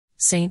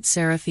Saint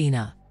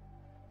Seraphina.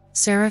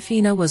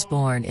 Seraphina was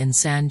born in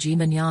San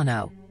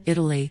Gimignano,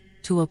 Italy,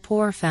 to a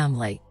poor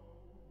family.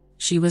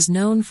 She was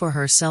known for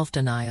her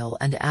self-denial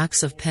and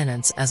acts of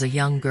penance as a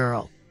young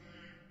girl.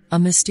 A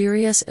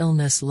mysterious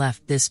illness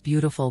left this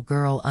beautiful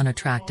girl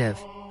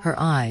unattractive. Her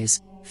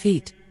eyes,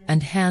 feet,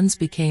 and hands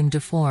became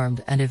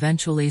deformed, and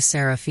eventually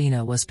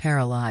Seraphina was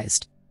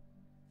paralyzed.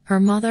 Her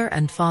mother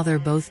and father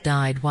both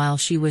died while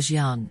she was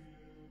young.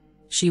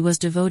 She was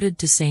devoted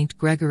to Saint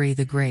Gregory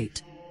the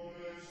Great.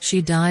 She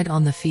died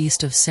on the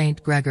feast of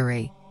Saint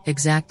Gregory,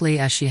 exactly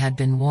as she had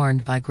been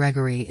warned by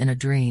Gregory in a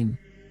dream.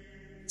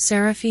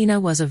 Seraphina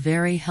was a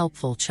very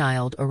helpful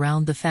child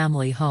around the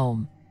family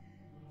home.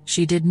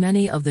 She did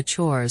many of the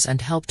chores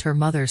and helped her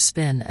mother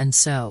spin and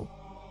sew.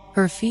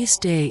 Her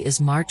feast day is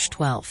March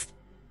 12th.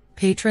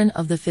 Patron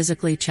of the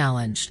physically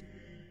challenged.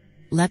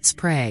 Let's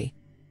pray.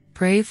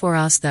 Pray for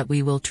us that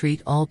we will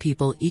treat all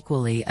people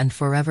equally and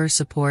forever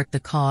support the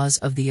cause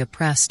of the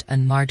oppressed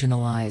and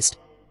marginalized.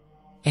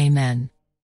 Amen.